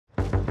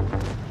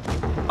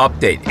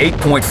Update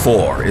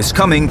 8.4 is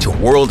coming to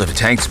World of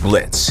Tanks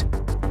Blitz.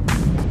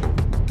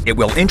 It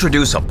will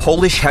introduce a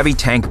Polish heavy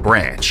tank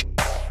branch,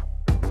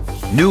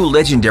 new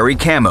legendary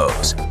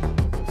camos,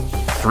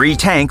 3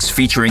 tanks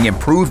featuring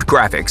improved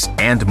graphics,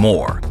 and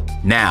more.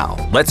 Now,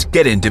 let's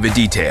get into the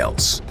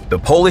details. The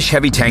Polish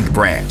heavy tank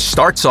branch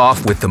starts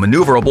off with the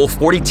maneuverable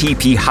 40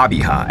 TP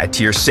Heavy at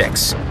Tier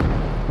 6.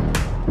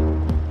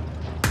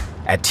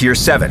 At Tier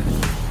 7,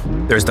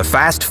 there's the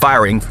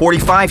fast-firing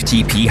 45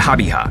 TP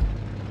Heavy.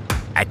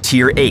 At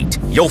Tier 8,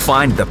 you'll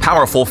find the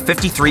powerful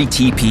 53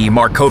 TP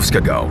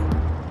Lewandowskiego.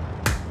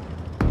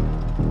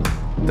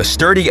 The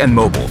sturdy and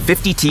mobile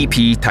 50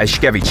 TP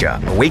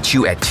Tyszkiewicz awaits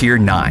you at Tier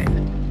 9.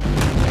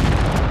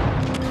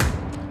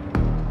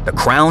 The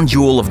crown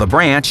jewel of the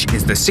branch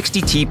is the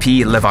 60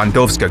 TP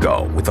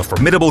Lewandowskiego with a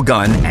formidable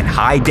gun and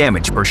high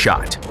damage per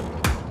shot.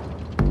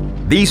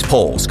 These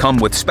poles come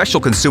with special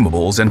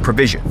consumables and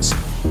provisions.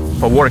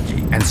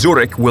 Faworki and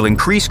Zurich will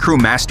increase crew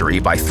mastery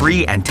by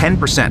 3 and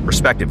 10%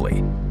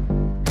 respectively.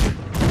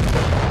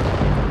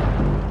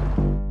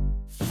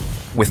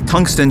 With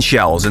tungsten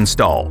shells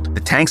installed,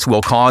 the tanks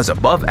will cause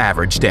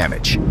above-average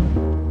damage.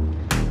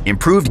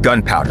 Improved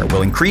gunpowder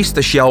will increase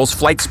the shell's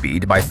flight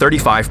speed by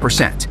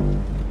 35%.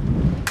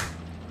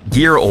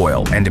 Gear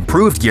oil and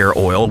improved gear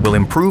oil will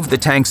improve the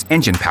tank's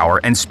engine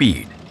power and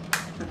speed.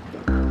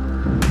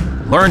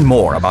 Learn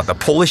more about the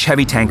Polish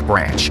heavy tank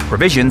branch,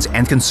 provisions,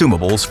 and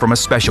consumables from a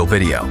special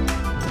video.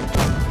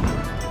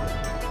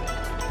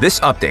 This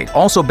update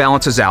also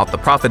balances out the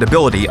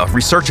profitability of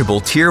researchable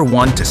Tier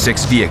 1 to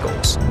 6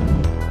 vehicles.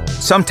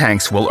 Some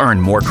tanks will earn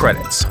more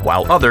credits,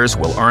 while others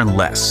will earn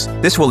less.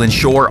 This will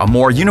ensure a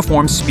more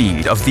uniform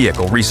speed of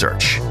vehicle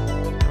research.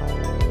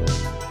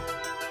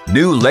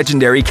 New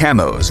legendary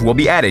camos will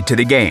be added to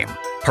the game.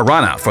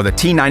 Piranha for the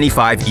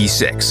T95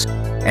 E6,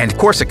 and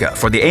Corsica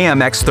for the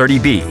AMX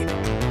 30B.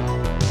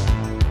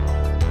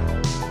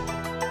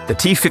 The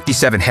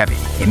T57 Heavy,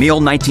 EMIL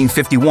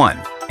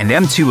 1951, and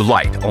M2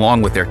 Light,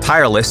 along with their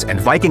tireless and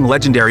Viking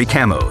legendary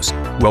camos,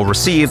 will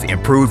receive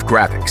improved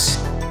graphics.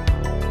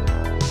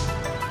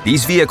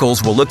 These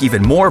vehicles will look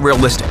even more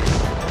realistic.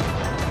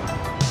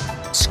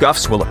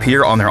 Scuffs will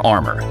appear on their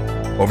armor.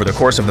 Over the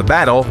course of the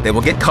battle, they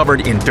will get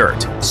covered in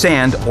dirt,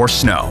 sand, or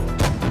snow.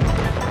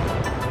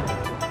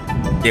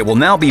 It will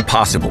now be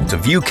possible to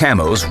view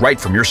camos right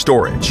from your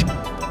storage.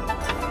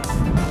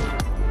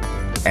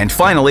 And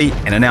finally,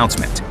 an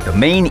announcement. The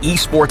main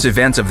esports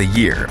event of the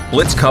year,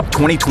 Blitz Cup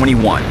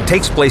 2021,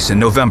 takes place in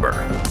November.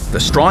 The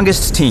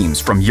strongest teams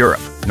from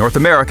Europe, North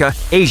America,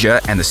 Asia,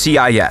 and the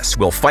CIS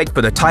will fight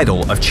for the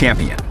title of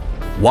champion.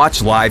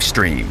 Watch live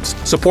streams,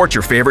 support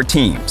your favorite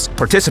teams,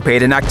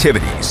 participate in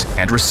activities,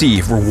 and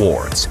receive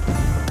rewards.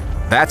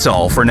 That's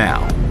all for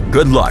now.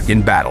 Good luck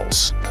in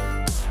battles.